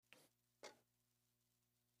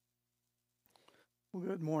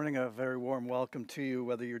Good morning. A very warm welcome to you,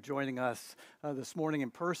 whether you're joining us this morning in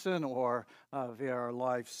person or via our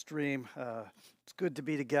live stream. It's good to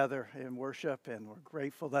be together in worship, and we're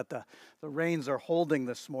grateful that the reins are holding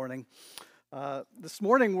this morning. This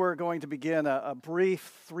morning, we're going to begin a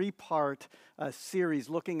brief three-part series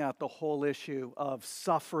looking at the whole issue of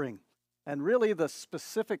suffering and really the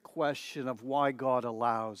specific question of why God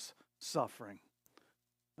allows suffering.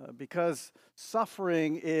 Because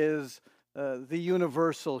suffering is the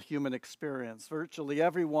universal human experience. Virtually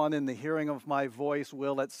everyone in the hearing of my voice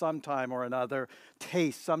will at some time or another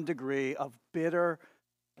taste some degree of bitter,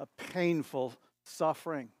 painful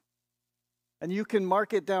suffering. And you can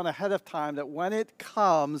mark it down ahead of time that when it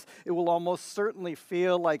comes, it will almost certainly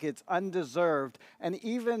feel like it's undeserved and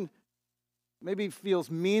even maybe feels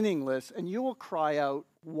meaningless, and you will cry out,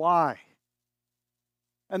 why?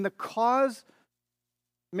 And the cause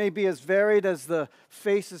may be as varied as the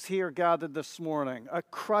faces here gathered this morning. A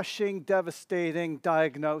crushing, devastating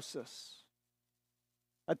diagnosis.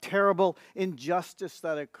 A terrible injustice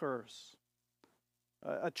that occurs.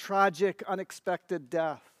 A tragic, unexpected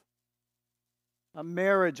death. A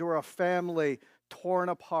marriage or a family torn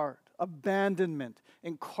apart. Abandonment,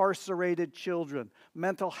 incarcerated children,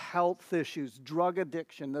 mental health issues, drug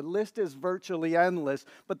addiction. The list is virtually endless,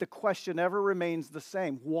 but the question ever remains the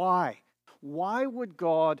same. Why? Why would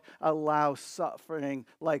God allow suffering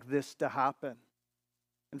like this to happen?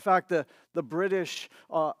 In fact, the British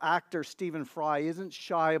actor Stephen Fry isn't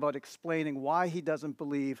shy about explaining why he doesn't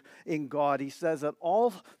believe in God. He says that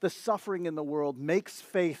all the suffering in the world makes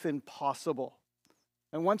faith impossible.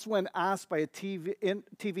 And once when asked by a TV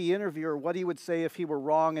interviewer what he would say if he were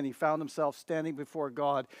wrong and he found himself standing before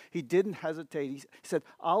God, he didn't hesitate. He said,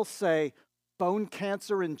 I'll say, bone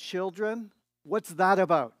cancer in children? What's that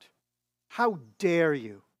about? How dare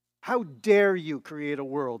you? How dare you create a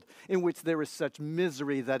world in which there is such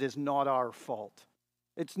misery that is not our fault?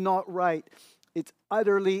 It's not right. It's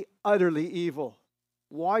utterly, utterly evil.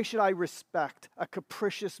 Why should I respect a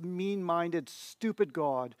capricious, mean-minded, stupid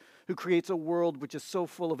God who creates a world which is so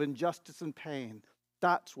full of injustice and pain?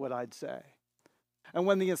 That's what I'd say. And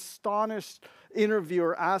when the astonished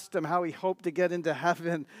interviewer asked him how he hoped to get into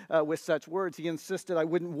heaven with such words, he insisted, I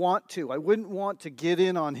wouldn't want to. I wouldn't want to get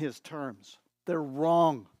in on his terms. They're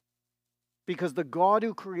wrong. Because the God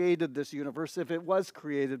who created this universe, if it was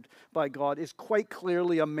created by God, is quite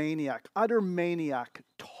clearly a maniac, utter maniac,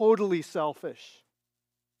 totally selfish.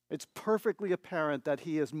 It's perfectly apparent that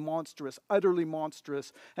he is monstrous, utterly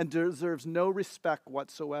monstrous, and deserves no respect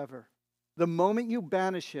whatsoever. The moment you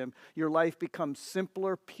banish him, your life becomes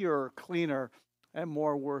simpler, purer, cleaner, and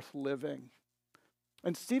more worth living.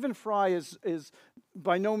 And Stephen Fry is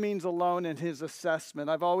by no means alone in his assessment.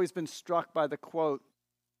 I've always been struck by the quote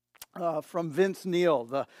from Vince Neil,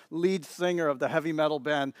 the lead singer of the heavy metal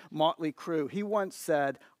band Motley Crue. He once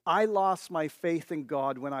said, I lost my faith in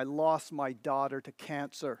God when I lost my daughter to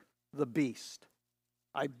cancer, the beast.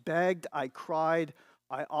 I begged, I cried,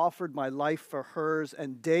 I offered my life for hers,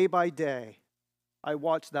 and day by day, I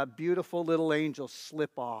watched that beautiful little angel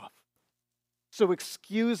slip off. So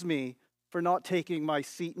excuse me for not taking my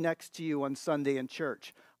seat next to you on Sunday in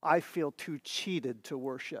church. I feel too cheated to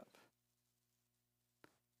worship.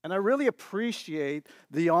 And I really appreciate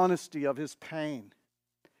the honesty of his pain.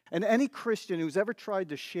 And any Christian who's ever tried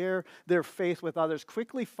to share their faith with others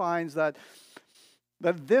quickly finds that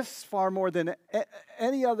this, far more than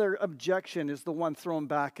any other objection, is the one thrown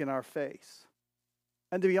back in our face.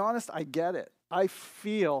 And to be honest, I get it. I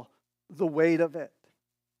feel the weight of it.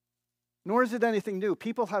 Nor is it anything new.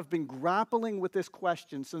 People have been grappling with this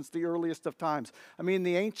question since the earliest of times. I mean,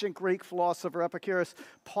 the ancient Greek philosopher Epicurus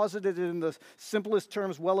posited it in the simplest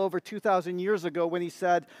terms well over 2,000 years ago when he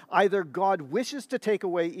said, either God wishes to take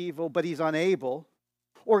away evil, but he's unable,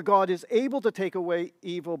 or God is able to take away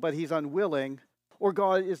evil, but he's unwilling, or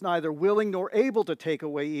God is neither willing nor able to take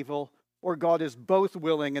away evil, or God is both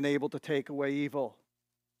willing and able to take away evil.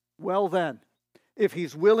 Well then, if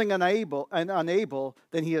he's willing and unable,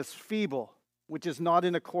 then he is feeble, which is not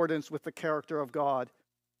in accordance with the character of God.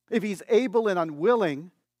 If he's able and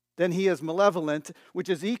unwilling, then he is malevolent, which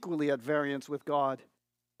is equally at variance with God.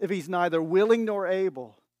 If he's neither willing nor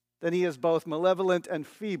able, then he is both malevolent and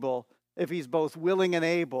feeble. If he's both willing and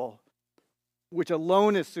able, which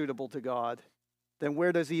alone is suitable to God, then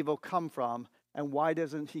where does evil come from, and why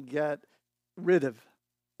doesn't he get rid of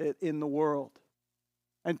it in the world?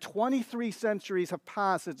 And 23 centuries have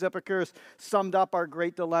passed as Epicurus summed up our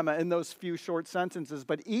great dilemma in those few short sentences,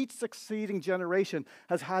 but each succeeding generation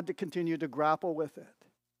has had to continue to grapple with it.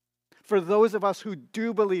 For those of us who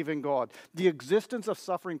do believe in God, the existence of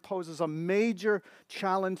suffering poses a major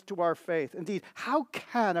challenge to our faith. Indeed, how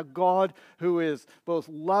can a God who is both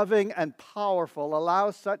loving and powerful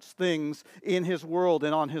allow such things in his world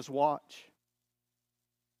and on his watch?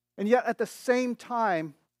 And yet, at the same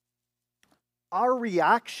time, our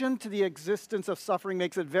reaction to the existence of suffering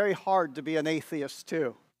makes it very hard to be an atheist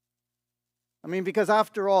too. I mean, because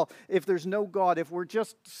after all, if there's no God, if we've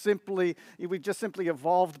just simply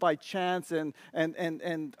evolved by chance and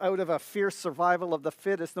out of a fierce survival of the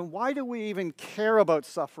fittest, then why do we even care about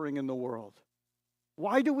suffering in the world?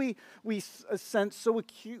 Why do we sense so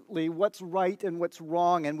acutely what's right and what's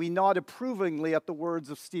wrong, and we nod approvingly at the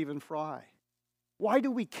words of Stephen Fry? Why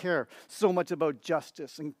do we care so much about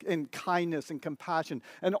justice and kindness and compassion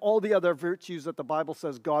and all the other virtues that the Bible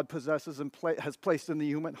says God possesses and has placed in the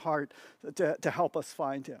human heart to help us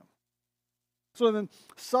find him? So then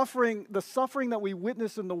the suffering that we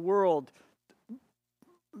witness in the world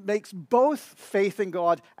makes both faith in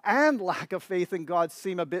God and lack of faith in God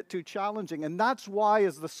seem a bit too challenging. And that's why,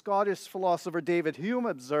 as the Scottish philosopher David Hume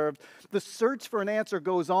observed, the search for an answer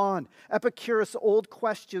goes on. Epicurus' old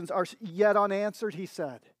questions are yet unanswered, he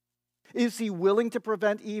said. Is he willing to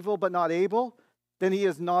prevent evil but not able? Then he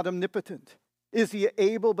is not omnipotent. Is he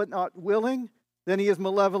able but not willing? Then he is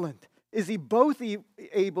malevolent. Is he both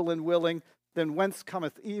able and willing? Then whence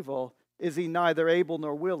cometh evil? Is he neither able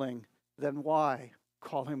nor willing? Then why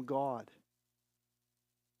call him God?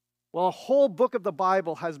 Well, a whole book of the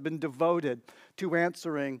Bible has been devoted to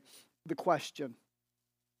answering the question.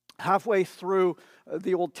 Halfway through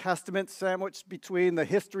the Old Testament, sandwiched between the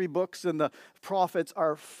history books and the prophets,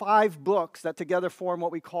 are 5 books that together form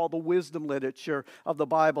what we call the wisdom literature of the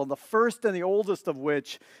Bible. The first and the oldest of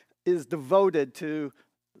which is devoted to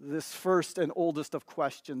this first and oldest of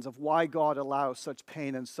questions of why God allows such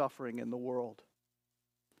pain and suffering in the world.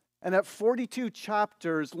 And at 42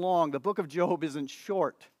 chapters long, the book of Job isn't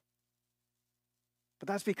short. But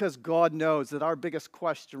that's because God knows that our biggest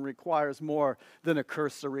question requires more than a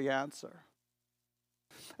cursory answer.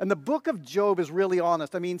 And the book of Job is really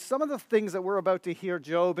honest. I mean, some of the things that we're about to hear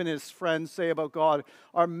Job and his friends say about God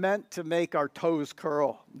are meant to make our toes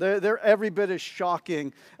curl. They're every bit as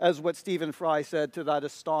shocking as what Stephen Fry said to that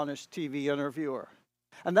astonished TV interviewer.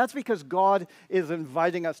 And that's because God is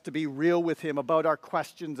inviting us to be real with him about our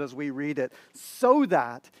questions as we read it, so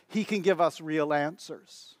that he can give us real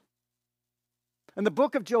answers. And the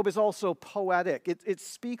book of Job is also poetic. It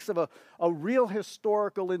speaks of a real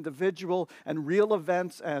historical individual and real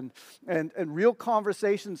events and real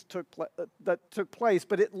conversations that took place,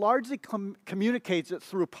 but it largely communicates it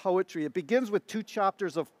through poetry. It begins with 2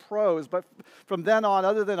 chapters of prose, but from then on,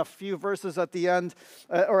 other than a few verses at the end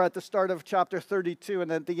or at the start of chapter 32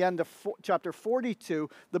 and at the end of chapter 42,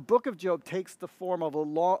 the book of Job takes the form of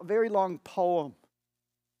a very long poem.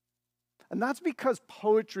 And that's because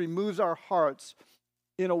poetry moves our hearts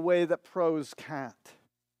in a way that prose can't.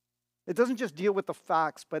 It doesn't just deal with the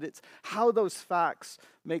facts, but it's how those facts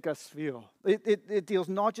make us feel. It deals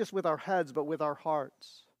not just with our heads, but with our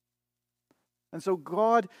hearts. And so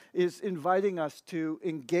God is inviting us to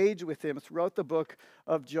engage with him throughout the book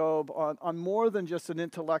of Job on more than just an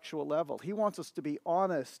intellectual level. He wants us to be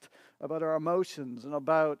honest about our emotions and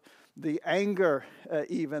about the anger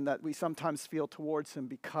even that we sometimes feel towards him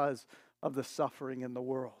because of the suffering in the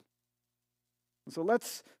world. And so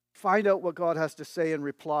let's find out what God has to say in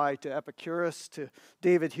reply to Epicurus, to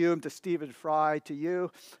David Hume, to Stephen Fry, to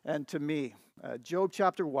you, and to me. Job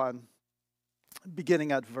chapter 1,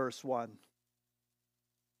 beginning at verse 1.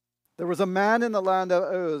 There was a man in the land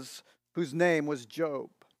of Uz whose name was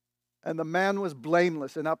Job, and the man was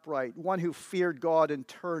blameless and upright, one who feared God and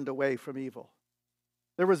turned away from evil.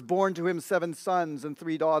 There was born to him 7 sons and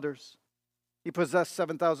 3 daughters. He possessed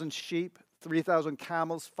 7,000 sheep, 3,000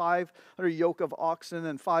 camels, 500 yoke of oxen,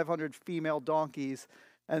 and 500 female donkeys,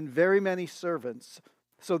 and very many servants,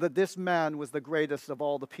 so that this man was the greatest of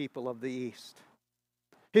all the people of the East.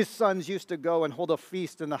 His sons used to go and hold a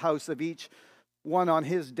feast in the house of each one on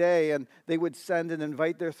his day, and they would send and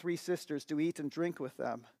invite their 3 sisters to eat and drink with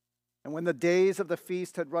them. And when the days of the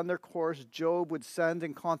feast had run their course, Job would send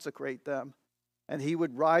and consecrate them. And he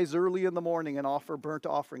would rise early in the morning and offer burnt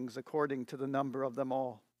offerings according to the number of them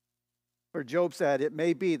all. For Job said, "It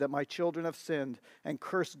may be that my children have sinned and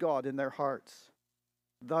cursed God in their hearts."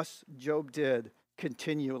 Thus Job did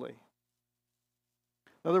continually.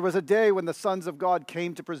 Now there was a day when the sons of God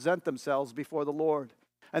came to present themselves before the Lord,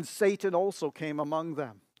 and Satan also came among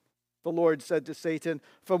them. The Lord said to Satan,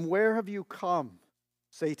 "From where have you come?"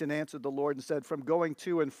 Satan answered the Lord and said, "From going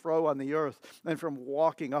to and fro on the earth, and from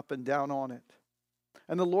walking up and down on it."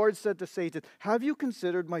 And the Lord said to Satan, have you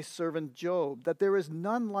considered my servant Job, that there is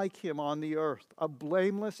none like him on the earth, a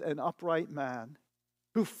blameless and upright man,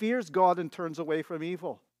 who fears God and turns away from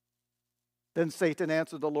evil? Then Satan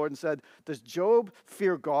answered the Lord and said, does Job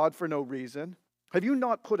fear God for no reason? Have you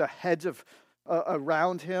not put a hedge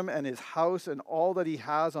around him and his house and all that he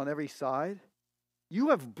has on every side? You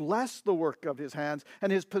have blessed the work of his hands,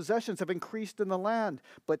 and his possessions have increased in the land.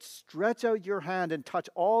 But stretch out your hand and touch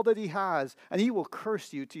all that he has, and he will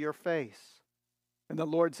curse you to your face. And the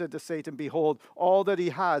Lord said to Satan, behold, all that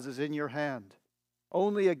he has is in your hand.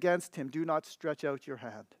 Only against him do not stretch out your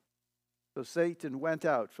hand. So Satan went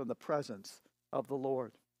out from the presence of the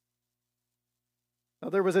Lord. Now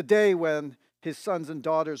there was a day when his sons and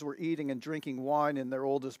daughters were eating and drinking wine in their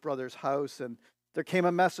oldest brother's house, and there came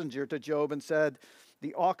a messenger to Job and said,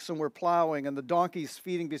 the oxen were plowing and the donkeys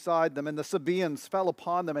feeding beside them, and the Sabaeans fell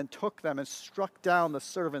upon them and took them and struck down the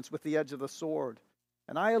servants with the edge of the sword.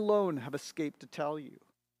 And I alone have escaped to tell you.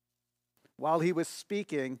 While he was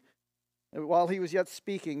yet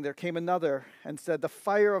speaking, there came another and said, the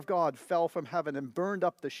fire of God fell from heaven and burned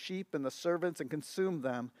up the sheep and the servants and consumed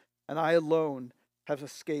them, and I alone have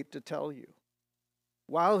escaped to tell you.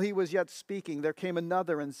 While he was yet speaking, there came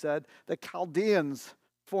another and said, the Chaldeans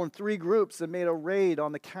formed 3 groups and made a raid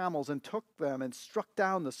on the camels and took them and struck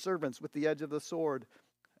down the servants with the edge of the sword,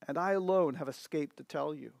 and I alone have escaped to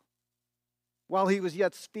tell you. While he was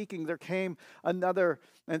yet speaking, there came another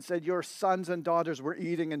and said, your sons and daughters were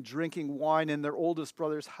eating and drinking wine in their oldest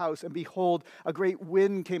brother's house, and behold, a great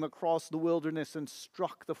wind came across the wilderness and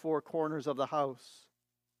struck the 4 corners of the house,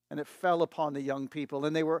 and it fell upon the young people,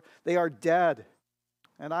 and they are dead,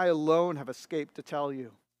 and I alone have escaped to tell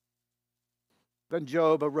you. Then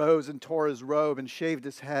Job arose and tore his robe and shaved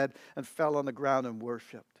his head and fell on the ground and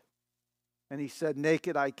worshipped. And he said,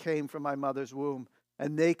 naked I came from my mother's womb,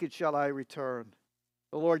 and naked shall I return.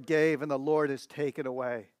 The Lord gave, and the Lord has taken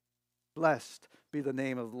away. Blessed be the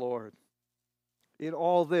name of the Lord. In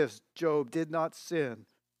all this, Job did not sin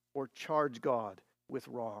or charge God with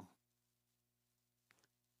wrong.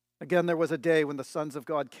 Again, there was a day when the sons of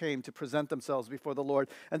God came to present themselves before the Lord,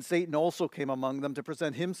 and Satan also came among them to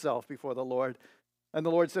present himself before the Lord. And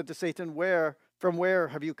the Lord said to Satan, from where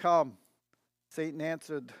have you come? Satan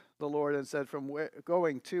answered the Lord and said, from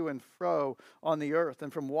going to and fro on the earth,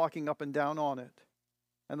 and from walking up and down on it.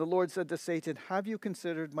 And the Lord said to Satan, have you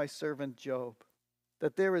considered my servant Job,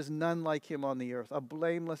 that there is none like him on the earth, a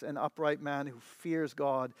blameless and upright man who fears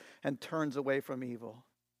God and turns away from evil?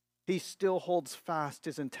 He still holds fast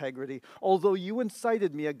his integrity, although you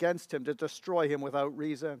incited me against him to destroy him without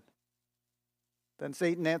reason. Then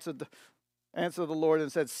Satan answered the Lord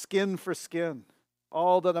and said, skin for skin.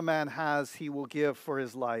 All that a man has he will give for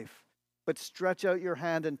his life. But stretch out your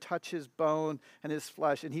hand and touch his bone and his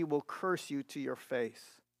flesh, and he will curse you to your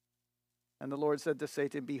face. And the Lord said to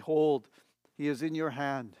Satan, behold, he is in your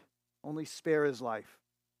hand. Only spare his life.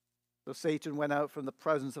 So Satan went out from the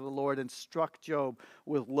presence of the Lord and struck Job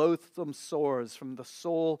with loathsome sores from the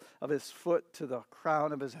sole of his foot to the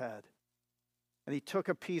crown of his head. And he took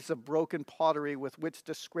a piece of broken pottery with which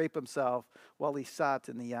to scrape himself while he sat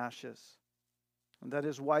in the ashes. And then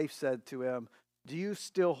his wife said to him, do you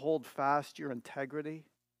still hold fast your integrity?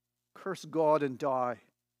 Curse God and die.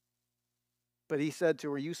 But he said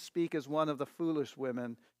to her, you speak as one of the foolish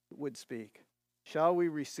women would speak. Shall we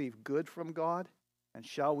receive good from God, and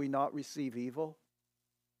shall we not receive evil?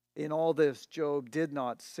 In all this, Job did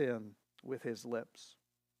not sin with his lips.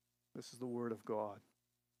 This is the word of God.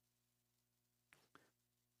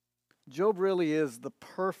 Job really is the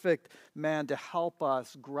perfect man to help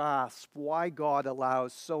us grasp why God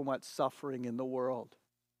allows so much suffering in the world.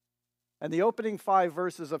 And the opening 5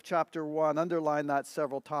 verses of chapter 1 underline that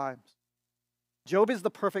several times. Job is the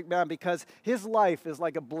perfect man because his life is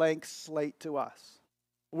like a blank slate to us.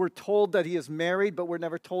 We're told that he is married, but we're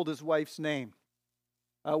never told his wife's name.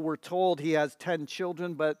 We're told he has 10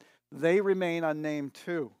 children, but they remain unnamed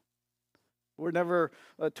too. We're never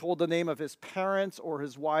told the name of his parents or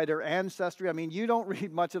his wider ancestry. I mean, you don't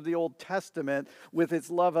read much of the Old Testament with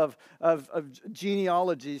its love of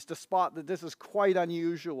genealogies to spot that this is quite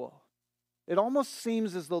unusual. It almost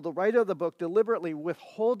seems as though the writer of the book deliberately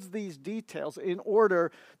withholds these details in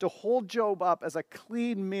order to hold Job up as a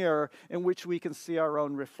clean mirror in which we can see our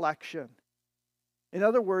own reflection. In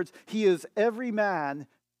other words, he is every man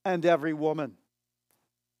and every woman.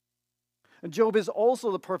 And Job is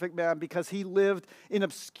also the perfect man because he lived in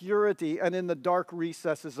obscurity and in the dark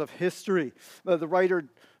recesses of history. The writer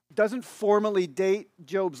doesn't formally date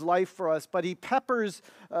Job's life for us, but he peppers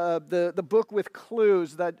the book with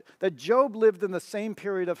clues that Job lived in the same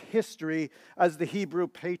period of history as the Hebrew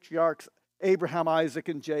patriarchs Abraham, Isaac,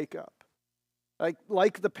 and Jacob.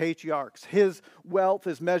 Like the patriarchs, his wealth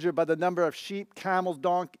is measured by the number of sheep, camels,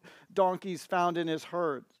 donkeys found in his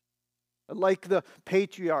herds. Like the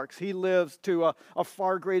patriarchs, he lives to a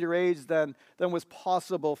far greater age than was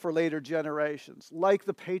possible for later generations. Like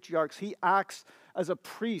the patriarchs, he acts as a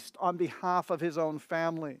priest on behalf of his own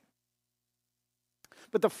family.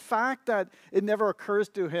 But the fact that it never occurs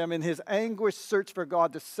to him in his anguished search for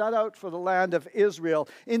God to set out for the land of Israel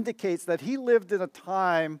indicates that he lived in a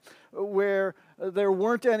time where there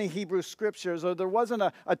weren't any Hebrew scriptures, or there wasn't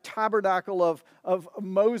a tabernacle of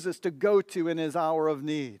Moses to go to in his hour of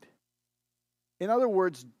need. In other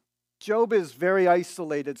words, Job is very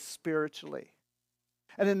isolated spiritually.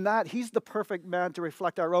 And in that, he's the perfect man to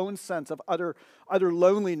reflect our own sense of utter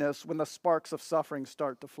loneliness when the sparks of suffering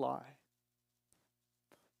start to fly.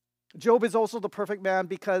 Job is also the perfect man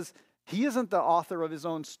because he isn't the author of his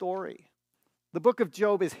own story. The book of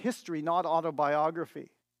Job is history, not autobiography.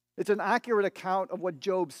 It's an accurate account of what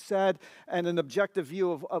Job said and an objective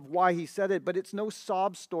view of why he said it, but it's no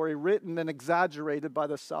sob story written and exaggerated by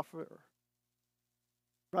the sufferer.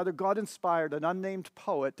 Rather, God inspired an unnamed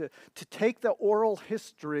poet to take the oral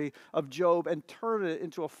history of Job and turn it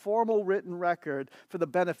into a formal written record for the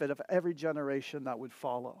benefit of every generation that would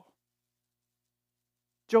follow.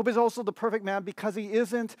 Job is also the perfect man because he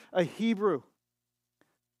isn't a Hebrew.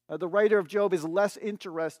 The writer of Job is less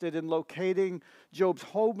interested in locating Job's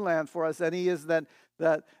homeland for us than he is than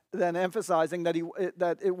emphasizing that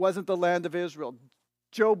it wasn't the land of Israel.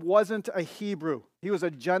 Job wasn't a Hebrew. He was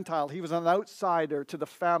a Gentile. He was an outsider to the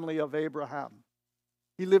family of Abraham.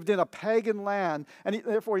 He lived in a pagan land, and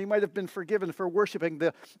therefore he might have been forgiven for worshiping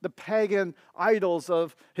the pagan idols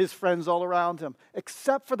of his friends all around him,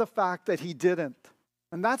 except for the fact that he didn't.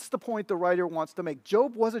 And that's the point the writer wants to make.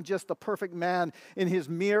 Job wasn't just the perfect man in his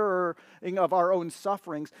mirroring of our own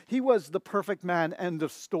sufferings. He was the perfect man, end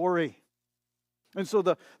of story. And so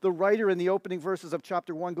the writer in the opening verses of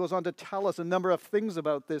chapter 1 goes on to tell us a number of things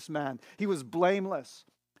about this man. He was blameless.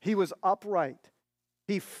 He was upright.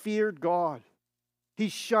 He feared God. He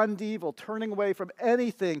shunned evil, turning away from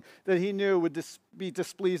anything that he knew would be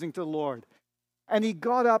displeasing to the Lord. And he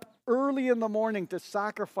got up early in the morning to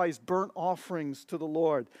sacrifice burnt offerings to the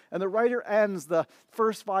Lord. And the writer ends the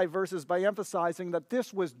first 5 verses by emphasizing that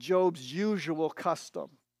this was Job's usual custom.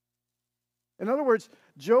 In other words,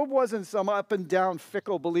 Job wasn't some up and down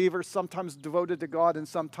fickle believer, sometimes devoted to God and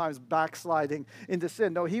sometimes backsliding into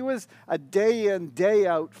sin. No, he was a day in, day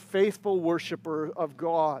out faithful worshiper of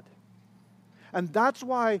God. And that's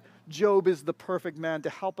why Job is the perfect man to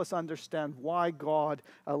help us understand why God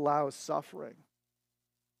allows suffering.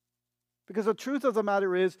 Because the truth of the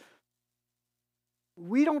matter is,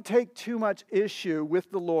 we don't take too much issue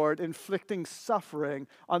with the Lord inflicting suffering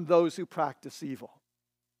on those who practice evil.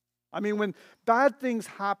 I mean, when bad things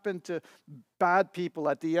happen to bad people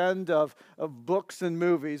at the end of books and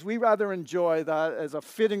movies, we rather enjoy that as a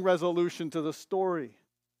fitting resolution to the story.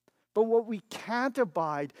 But what we can't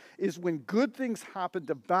abide is when good things happen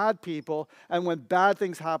to bad people and when bad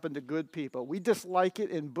things happen to good people. We dislike it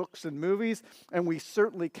in books and movies, and we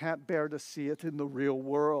certainly can't bear to see it in the real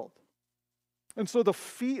world. And so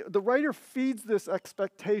the writer feeds this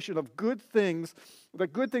expectation of good things,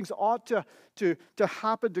 that good things ought to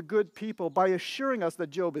happen to good people by assuring us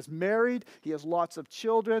that Job is married, he has lots of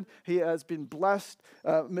children, he has been blessed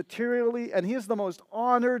materially, and he is the most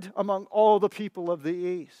honored among all the people of the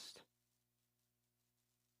East.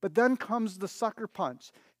 But then comes the sucker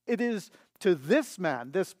punch. It is to this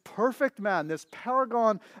man, this perfect man, this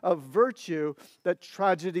paragon of virtue, that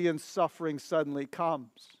tragedy and suffering suddenly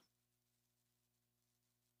comes.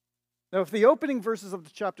 Now, if the opening verses of the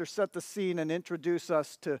chapter set the scene and introduce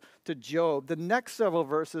us to Job, the next several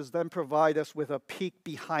verses then provide us with a peek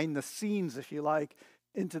behind the scenes, if you like,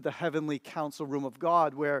 into the heavenly council room of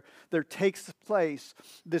God, where there takes place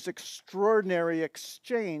this extraordinary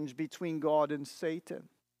exchange between God and Satan.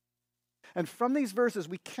 And from these verses,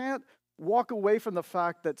 we can't walk away from the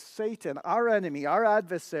fact that Satan, our enemy, our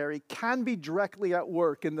adversary, can be directly at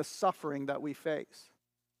work in the suffering that we face.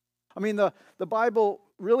 I mean, the Bible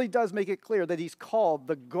really does make it clear that he's called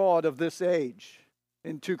the God of this age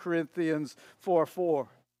in 2 Corinthians 4:4.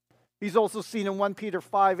 He's also seen in 1 Peter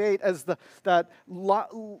 5:8 as that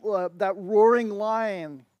roaring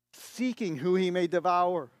lion seeking who he may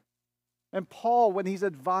devour. And Paul, when he's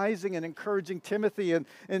advising and encouraging Timothy in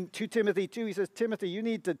 2 Timothy 2, he says, Timothy, you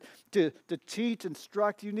need to teach,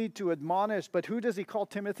 instruct, you need to admonish. But who does he call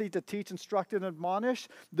Timothy to teach, instruct, and admonish?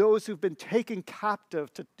 Those who've been taken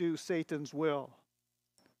captive to do Satan's will.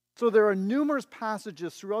 So there are numerous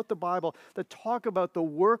passages throughout the Bible that talk about the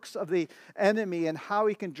works of the enemy and how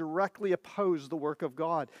he can directly oppose the work of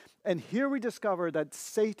God. And here we discover that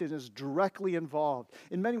Satan is directly involved.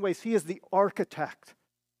 In many ways, he is the architect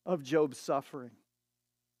of Job's suffering.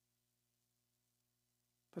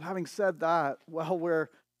 But having said that, while we're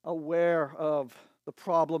aware of the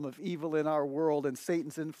problem of evil in our world and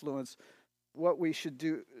Satan's influence, what we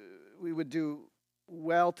would do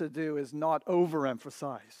well to do is not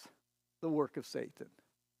overemphasize the work of Satan.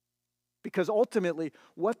 Because ultimately,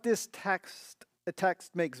 what this text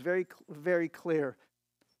makes very, very clear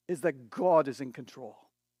is that God is in control.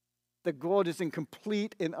 That God is in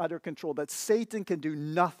complete and utter control. That Satan can do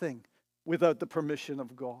nothing without the permission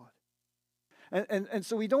of God. And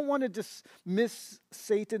so we don't want to dismiss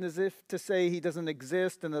Satan as if to say he doesn't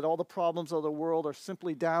exist and that all the problems of the world are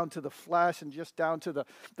simply down to the flesh and just down to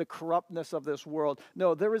the corruptness of this world.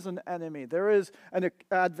 No, there is an enemy. There is an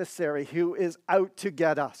adversary who is out to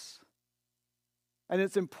get us. And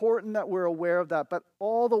it's important that we're aware of that, but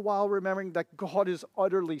all the while remembering that God is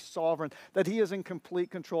utterly sovereign, that he is in complete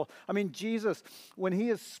control. I mean, Jesus, when he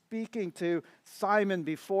is speaking to Simon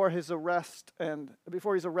before his arrest and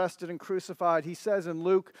before he's arrested and crucified, he says in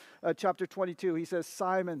Luke chapter 22, he says,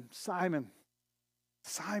 Simon, Simon,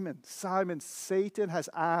 Simon, Simon, Satan has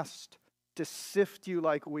asked to sift you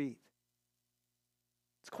like wheat.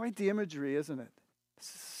 It's quite the imagery, isn't it?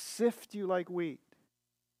 Sift you like wheat.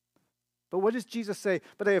 But what does Jesus say?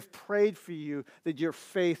 But I have prayed for you that your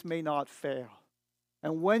faith may not fail.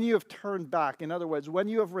 And when you have turned back, in other words, when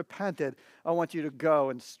you have repented, I want you to go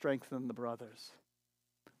and strengthen the brothers.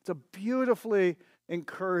 It's a beautifully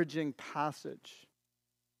encouraging passage.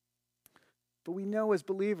 But we know as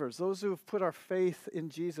believers, those who have put our faith in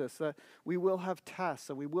Jesus, that we will have tests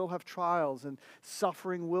and we will have trials and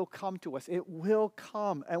suffering will come to us. It will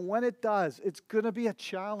come. And when it does, it's going to be a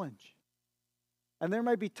challenge. And there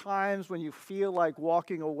might be times when you feel like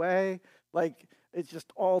walking away, like it's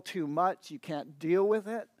just all too much, you can't deal with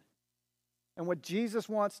it. And what Jesus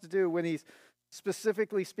wants to do when he's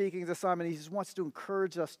specifically speaking to Simon, he just wants to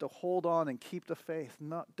encourage us to hold on and keep the faith.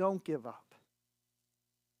 Don't give up.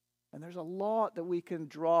 And there's a lot that we can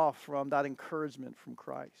draw from that encouragement from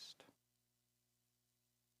Christ.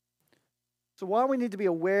 So while we need to be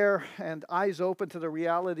aware and eyes open to the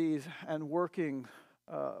realities and workings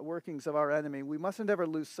of our enemy, we mustn't ever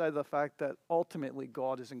lose sight of the fact that ultimately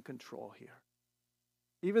God is in control here.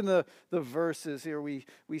 Even the verses here, we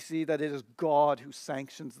see that it is God who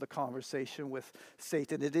sanctions the conversation with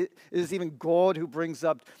Satan. It is even God who brings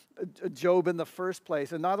up Job in the first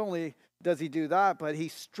place. And not only does he do that, but he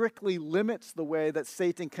strictly limits the way that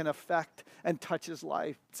Satan can affect and touch his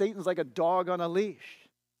life. Satan's like a dog on a leash.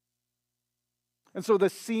 And so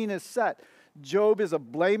the scene is set. Job is a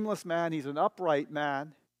blameless man. He's an upright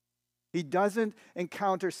man. He doesn't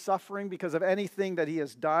encounter suffering because of anything that he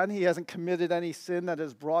has done. He hasn't committed any sin that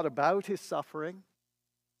has brought about his suffering.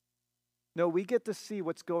 No, we get to see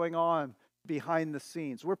what's going on behind the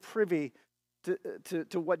scenes. We're privy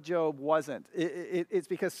to what Job wasn't. It's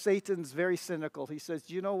because Satan's very cynical. He says,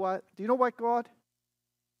 do you know what? Do you know what, God?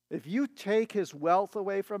 If you take his wealth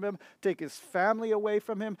away from him, take his family away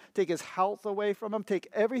from him, take his health away from him, take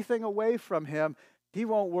everything away from him, he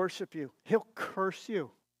won't worship you. He'll curse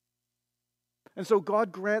you. And so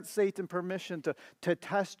God grants Satan permission to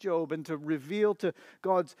test Job and to reveal to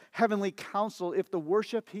God's heavenly counsel if the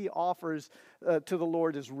worship he offers to the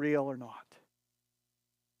Lord is real or not.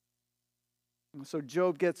 And so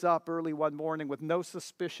Job gets up early one morning with no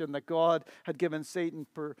suspicion that God had given Satan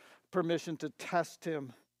permission to test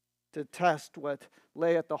him, to test what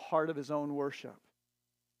lay at the heart of his own worship.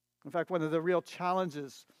 In fact, one of the real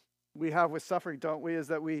challenges we have with suffering, don't we, is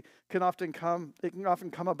that it can often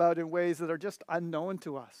come about in ways that are just unknown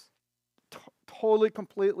to us, totally,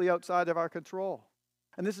 completely outside of our control.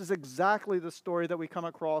 And this is exactly the story that we come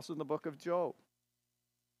across in the book of Job.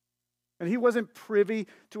 And he wasn't privy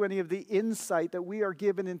to any of the insight that we are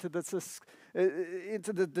given into the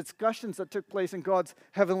discussions that took place in God's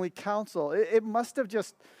heavenly counsel. It must have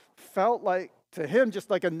just felt like, to him,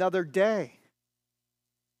 just like another day.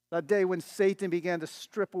 That day when Satan began to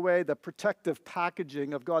strip away the protective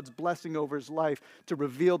packaging of God's blessing over his life to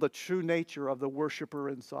reveal the true nature of the worshiper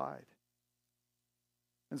inside.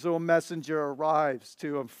 And so a messenger arrives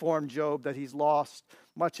to inform Job that he's lost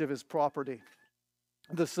much of his property.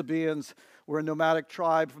 The Sabaeans were a nomadic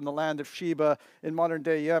tribe from the land of Sheba in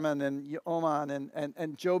modern-day Yemen and Oman,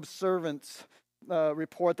 and Job's servants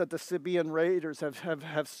report that the Sabaean raiders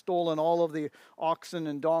have stolen all of the oxen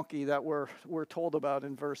and donkey that we're told about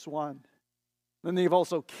in verse 1. Then they've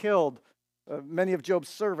also killed many of Job's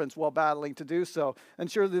servants while battling to do so.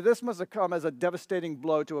 And surely this must have come as a devastating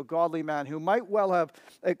blow to a godly man who might well have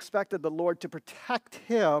expected the Lord to protect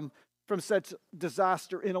him from such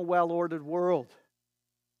disaster in a well-ordered world.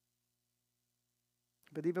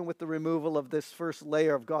 But even with the removal of this first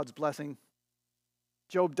layer of God's blessing,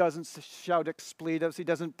 Job doesn't shout expletives. He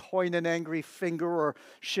doesn't point an angry finger or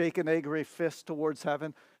shake an angry fist towards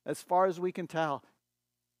heaven. As far as we can tell,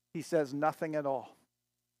 he says nothing at all.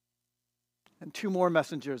 And two more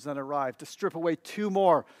messengers then arrive to strip away two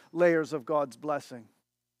more layers of God's blessing.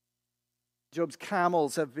 Job's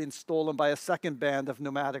camels have been stolen by a second band of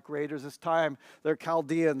nomadic raiders. This time, they're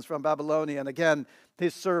Chaldeans from Babylonia. And again,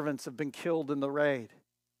 his servants have been killed in the raid.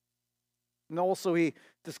 And also he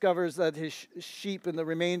discovers that his sheep and the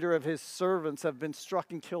remainder of his servants have been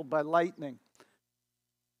struck and killed by lightning.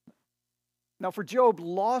 Now for Job,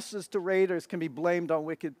 losses to raiders can be blamed on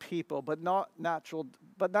wicked people, but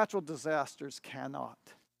natural disasters cannot.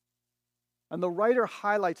 And the writer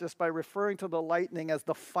highlights this by referring to the lightning as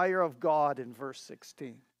the fire of God in verse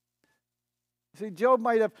 16. See, Job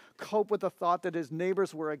might have coped with the thought that his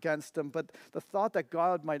neighbors were against him, but the thought that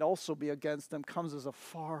God might also be against him comes as a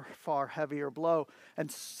far, far heavier blow. And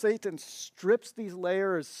Satan strips these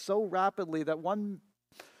layers so rapidly that one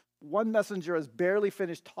messenger has barely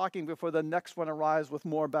finished talking before the next one arrives with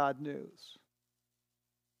more bad news.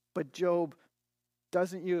 But Job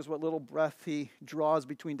doesn't use what little breath he draws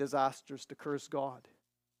between disasters to curse God.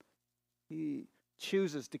 He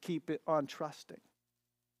chooses to keep it on trusting.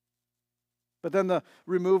 But then the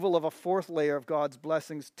removal of a fourth layer of God's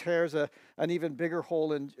blessings tears an even bigger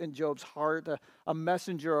hole in Job's heart. A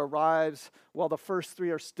messenger arrives while the first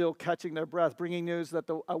three are still catching their breath, bringing news that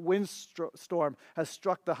a windstorm has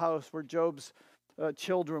struck the house where Job's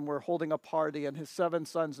children were holding a party, and his 7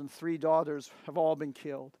 sons and 3 daughters have all been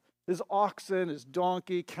killed. His oxen, his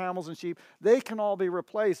donkey, camels, and sheep, they can all be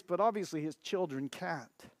replaced, but obviously his children can't.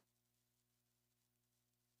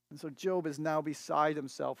 And so Job is now beside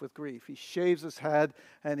himself with grief. He shaves his head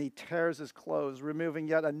and he tears his clothes, removing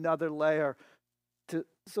yet another layer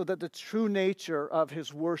so that the true nature of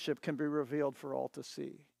his worship can be revealed for all to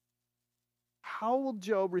see. How will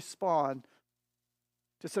Job respond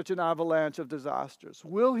to such an avalanche of disasters?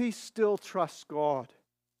 Will he still trust God?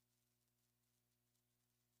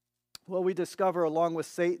 Well, we discover along with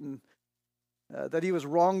Satan that he was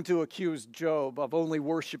wrong to accuse Job of only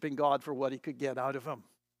worshiping God for what he could get out of him.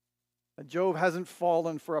 Job hasn't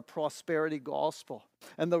fallen for a prosperity gospel.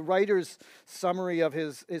 And the writer's summary of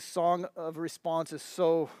his song of response is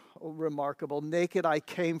so remarkable. Naked I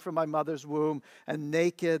came from my mother's womb, and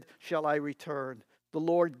naked shall I return. The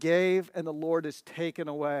Lord gave, and the Lord is taken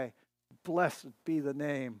away. Blessed be the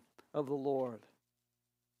name of the Lord.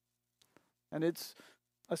 And it's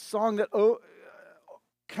a song that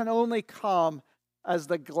can only come as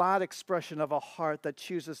the glad expression of a heart that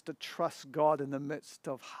chooses to trust God in the midst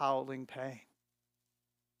of howling pain.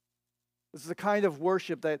 This is the kind of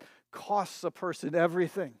worship that costs a person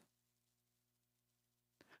everything.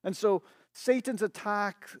 And so Satan's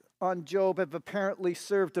attack on Job have apparently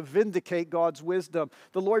served to vindicate God's wisdom.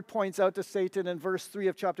 The Lord points out to Satan in verse 3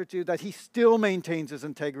 of chapter 2 that he still maintains his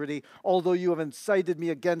integrity, although you have incited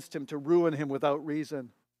me against him to ruin him without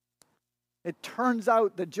reason. It turns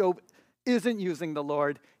out that Job isn't using the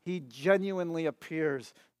Lord. He genuinely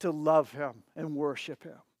appears to love him and worship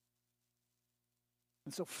him.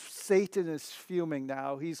 And so Satan is fuming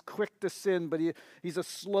now. He's quick to sin, but he's a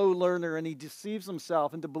slow learner, and he deceives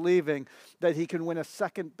himself into believing that he can win a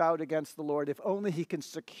second bout against the Lord if only he can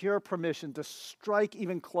secure permission to strike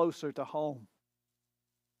even closer to home.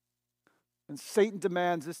 And Satan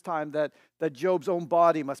demands this time that Job's own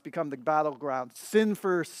body must become the battleground. Skin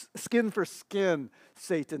for skin,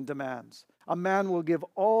 Satan demands. A man will give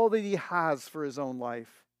all that he has for his own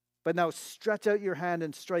life. But now stretch out your hand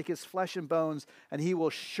and strike his flesh and bones, and he will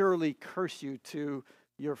surely curse you to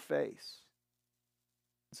your face.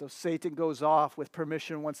 So Satan goes off with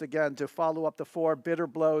permission once again to follow up the 4 bitter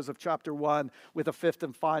blows of chapter 1 with a 5th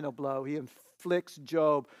and final blow. He inflicts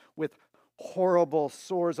Job with horrible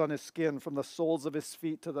sores on his skin from the soles of his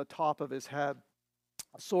feet to the top of his head.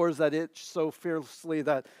 Sores that itch so fiercely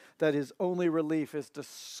that his only relief is to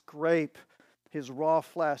scrape his raw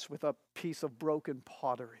flesh with a piece of broken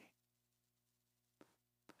pottery.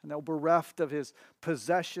 And now bereft of his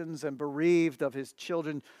possessions and bereaved of his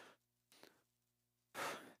children,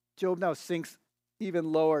 Job now sinks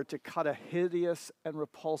even lower to cut a hideous and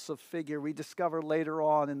repulsive figure. We discover later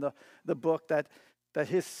on in the book that that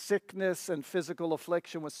his sickness and physical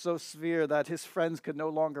affliction was so severe that his friends could no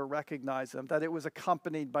longer recognize him, that it was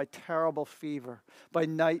accompanied by terrible fever, by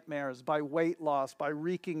nightmares, by weight loss, by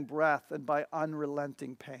reeking breath, and by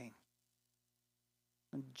unrelenting pain.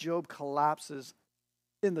 And Job collapses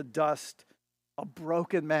in the dust, a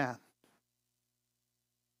broken man.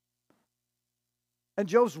 And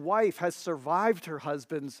Job's wife has survived her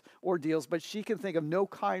husband's ordeals, but she can think of no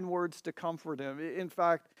kind words to comfort him. In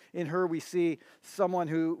fact, in her we see someone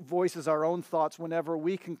who voices our own thoughts whenever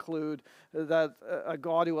we conclude that a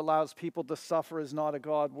God who allows people to suffer is not a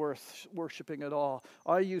God worth worshiping at all.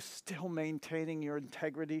 Are you still maintaining your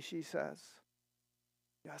integrity, she says?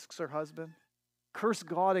 She asks her husband. Curse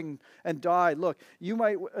God and die. Look, you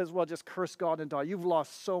might as well just curse God and die. You've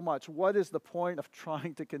lost so much. What is the point of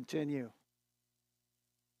trying to continue?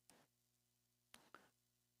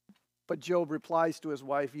 But Job replies to his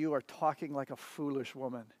wife, you are talking like a foolish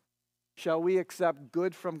woman. Shall we accept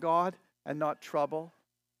good from God and not trouble?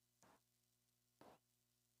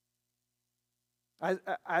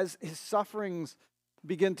 As his sufferings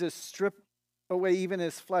begin to strip away even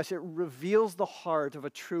his flesh, it reveals the heart of a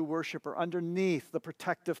true worshiper underneath the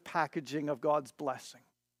protective packaging of God's blessing.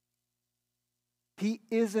 He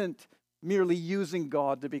isn't merely using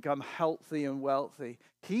God to become healthy and wealthy.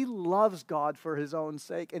 He loves God for his own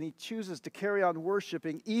sake, and he chooses to carry on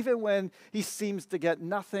worshiping even when he seems to get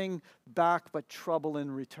nothing back but trouble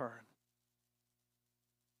in return.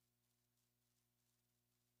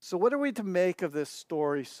 So what are we to make of this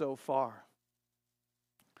story so far?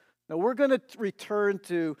 Now we're going to return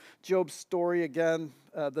to Job's story again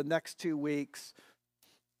the next 2 weeks,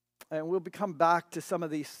 and we'll come back to some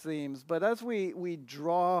of these themes. But as we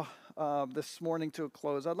draw this morning to a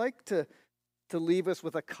close, I'd like to leave us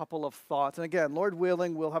with a couple of thoughts. And again, Lord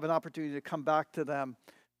willing, we'll have an opportunity to come back to them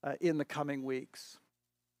in the coming weeks.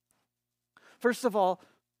 First of all,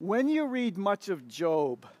 when you read much of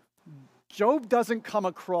Job, Job doesn't come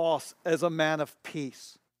across as a man of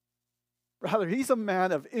peace. Rather, he's a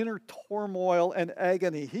man of inner turmoil and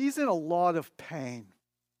agony. He's in a lot of pain.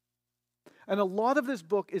 And a lot of this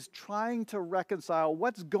book is trying to reconcile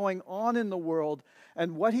what's going on in the world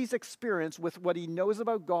and what he's experienced with what he knows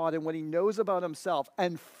about God and what he knows about himself,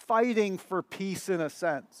 and fighting for peace in a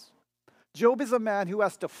sense. Job is a man who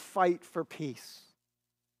has to fight for peace.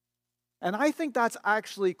 And I think that's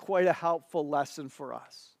actually quite a helpful lesson for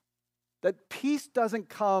us. That peace doesn't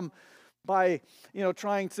come by,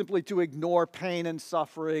 trying simply to ignore pain and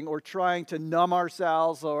suffering, or trying to numb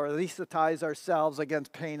ourselves or anesthetize ourselves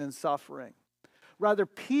against pain and suffering. Rather,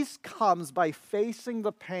 peace comes by facing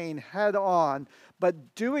the pain head on,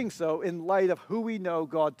 but doing so in light of who we know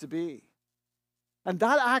God to be. And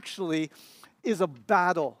that actually is a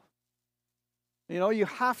battle. You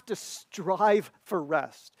have to strive for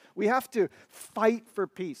rest. We have to fight for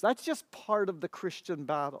peace. That's just part of the Christian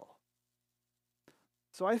battle.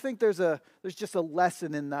 So I think there's just a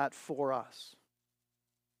lesson in that for us.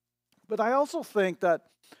 But I also think that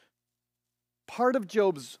part of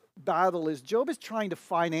Job's battle is Job is trying to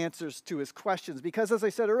find answers to his questions, because as I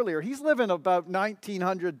said earlier, he's living about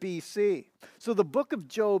 1900 BC. So the book of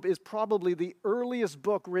Job is probably the earliest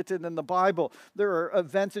book written in the Bible. There are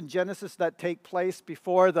events in Genesis that take place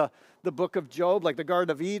before the book of Job, like the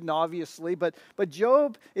Garden of Eden, obviously, but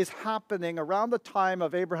Job is happening around the time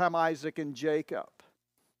of Abraham, Isaac, and Jacob.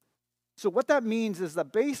 So what that means is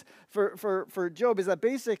that for Job is that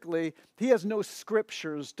basically he has no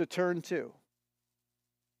scriptures to turn to.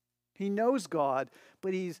 He knows God,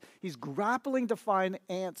 but he's grappling to find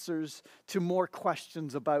answers to more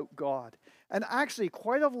questions about God. And actually,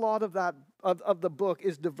 quite a lot of that of the book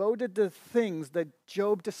is devoted to things that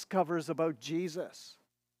Job discovers about Jesus.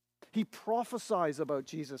 He prophesies about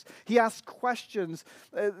Jesus. He asks questions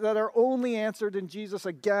that are only answered in Jesus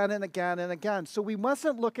again and again and again. So we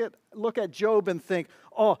mustn't look at Job and think,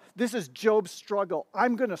 oh, this is Job's struggle.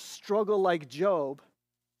 I'm going to struggle like Job.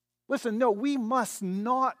 Listen, no, we must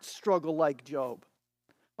not struggle like Job.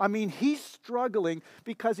 I mean, he's struggling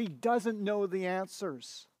because he doesn't know the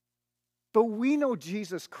answers. But we know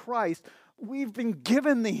Jesus Christ. We've been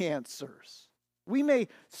given the answers. We may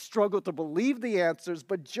struggle to believe the answers,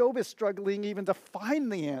 but Job is struggling even to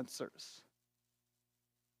find the answers.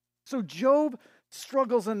 So Job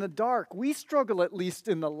struggles in the dark. We struggle at least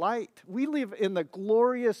in the light. We live in the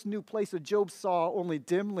glorious new place that Job saw only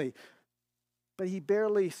dimly. But he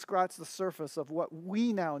barely scratched the surface of what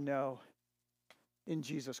we now know in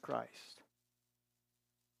Jesus Christ.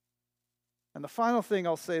 And the final thing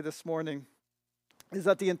I'll say this morning is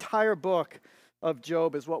that the entire book of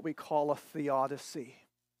Job is what we call a theodicy.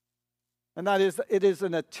 And that is, it is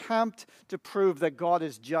an attempt to prove that God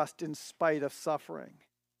is just in spite of suffering.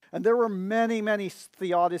 And there were many, many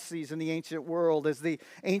theodicies in the ancient world as the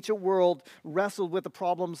ancient world wrestled with the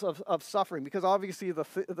problems of suffering. Because obviously the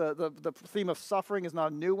theme of suffering is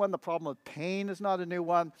not a new one. The problem of pain is not a new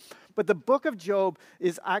one. But the book of Job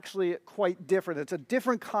is actually quite different. It's a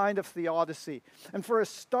different kind of theodicy. And for a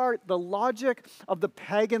start, the logic of the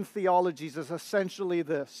pagan theologies is essentially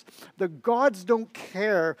this. The gods don't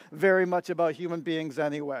care very much about human beings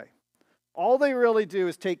anyway. All they really do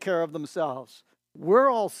is take care of themselves. We're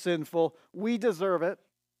all sinful. We deserve it.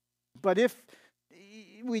 But if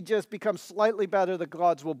we just become slightly better, the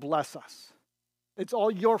gods will bless us. It's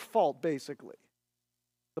all your fault, basically.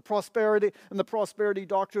 The prosperity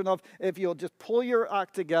doctrine of if you'll just pull your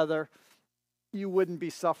act together, you wouldn't be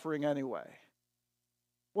suffering anyway.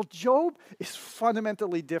 Well, Job is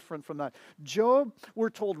fundamentally different from that. Job, we're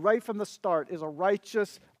told right from the start, is a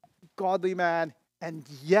righteous, godly man, and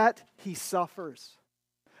yet he suffers.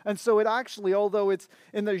 And so it actually, although it's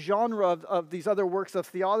in the genre of these other works of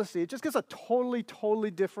theodicy, it just gives a totally, totally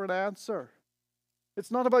different answer. It's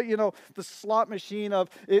not about, the slot machine of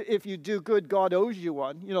if you do good, God owes you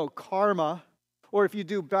one, karma. Or if you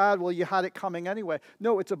do bad, well, you had it coming anyway.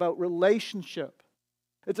 No, it's about relationship.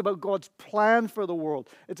 It's about God's plan for the world.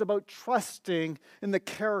 It's about trusting in the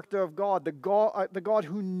character of God, the God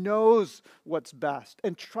who knows what's best,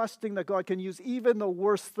 and trusting that God can use even the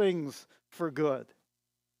worst things for good.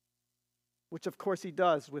 Which, of course, he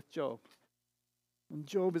does with Job. And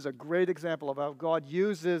Job is a great example of how God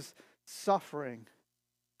uses suffering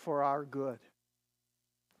for our good.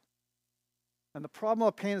 And the problem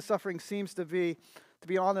of pain and suffering seems to be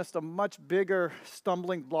honest, a much bigger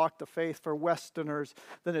stumbling block to faith for Westerners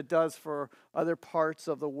than it does for other parts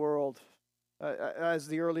of the world. As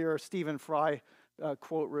the earlier Stephen Fry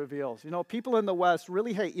quote reveals. People in the West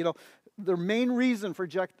really hate, their main reason for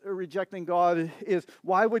rejecting God is,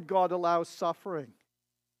 why would God allow suffering?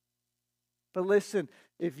 But listen,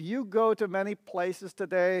 if you go to many places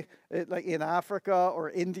today, like in Africa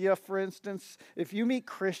or India, for instance, if you meet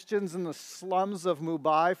Christians in the slums of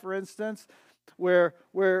Mumbai, for instance, where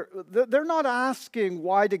they're not asking,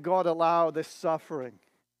 why did God allow this suffering?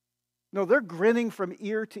 No, they're grinning from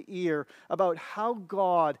ear to ear about how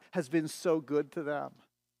God has been so good to them.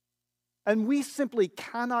 And we simply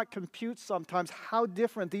cannot compute sometimes how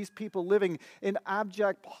different these people living in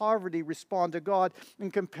abject poverty respond to God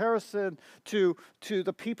in comparison to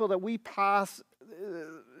the people that we pass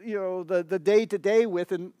the day-to-day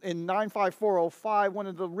with in 95405, one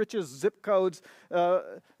of the richest zip codes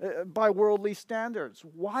by worldly standards.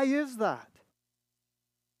 Why is that?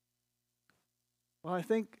 Well, I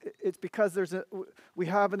think it's because we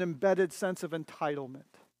have an embedded sense of entitlement.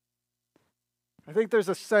 I think there's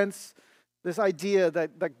a sense, this idea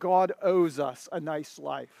that God owes us a nice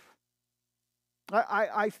life.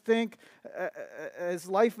 I think as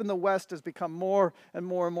life in the West has become more and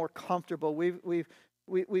more and more comfortable,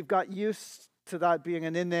 we've got used to that being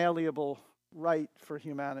an inalienable right for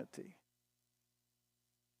humanity.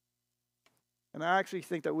 And I actually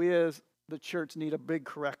think that we as the church need a big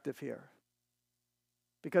corrective here.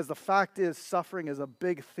 Because the fact is, suffering is a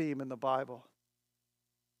big theme in the Bible.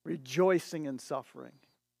 Rejoicing in suffering.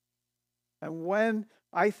 And when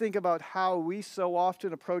I think about how we so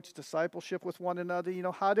often approach discipleship with one another,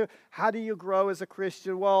 how do you grow as a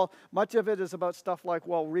Christian? Well, much of it is about stuff like,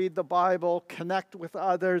 read the Bible, connect with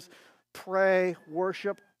others, pray,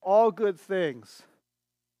 worship, all good things.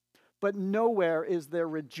 But nowhere is there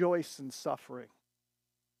rejoice in suffering.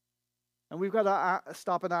 And we've got to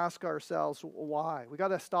stop and ask ourselves why. We've got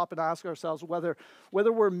to stop and ask ourselves whether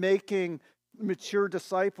we're making mature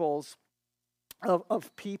disciples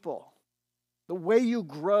of people. The way you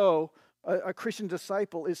grow a Christian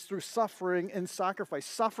disciple is through suffering and sacrifice.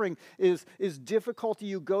 Suffering is difficulty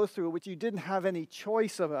you go through, which you didn't have any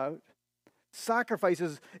choice about. Sacrifice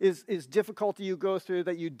is difficulty you go through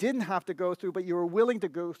that you didn't have to go through, but you were willing to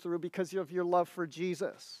go through because of your love for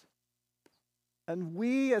Jesus. And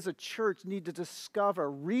we as a church need to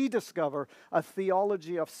rediscover a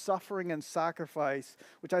theology of suffering and sacrifice,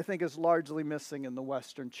 which I think is largely missing in the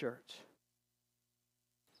Western church.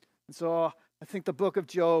 And so I think the book of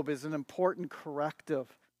Job is an important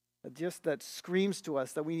corrective, that screams to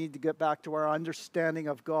us that we need to get back to our understanding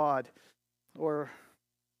of God, or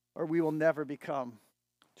we will never become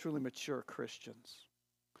truly mature Christians.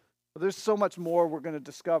 There's so much more we're going to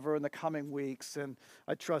discover in the coming weeks, and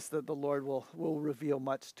I trust that the Lord will reveal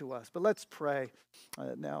much to us. But let's pray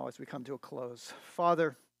now as we come to a close.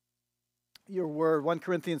 Father, your word, 1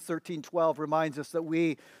 Corinthians 13:12, reminds us that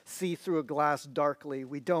we see through a glass darkly.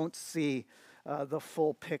 We don't see the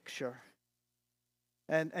full picture.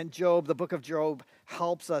 And Job, the book of Job,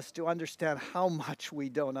 helps us to understand how much we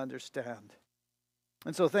don't understand.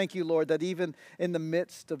 And so thank you, Lord, that even in the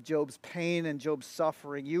midst of Job's pain and Job's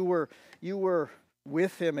suffering, you were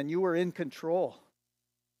with him and you were in control.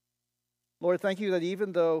 Lord, thank you that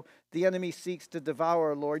even though the enemy seeks to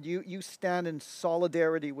devour, Lord, you stand in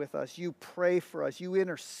solidarity with us. You pray for us. You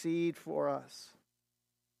intercede for us.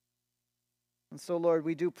 And so, Lord,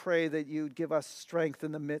 we do pray that you'd give us strength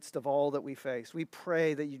in the midst of all that we face. We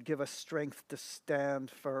pray that you'd give us strength to stand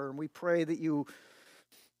firm. We pray that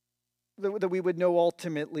that we would know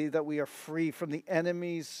ultimately that we are free from the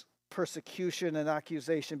enemy's persecution and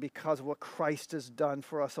accusation because of what Christ has done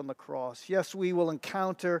for us on the cross. Yes, we will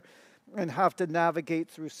encounter and have to navigate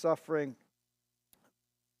through suffering,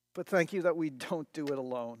 but thank you that we don't do it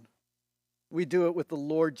alone. We do it with the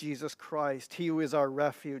Lord Jesus Christ. He who is our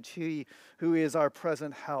refuge. He who is our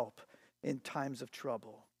present help in times of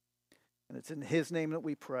trouble. And it's in his name that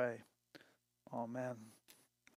we pray. Amen.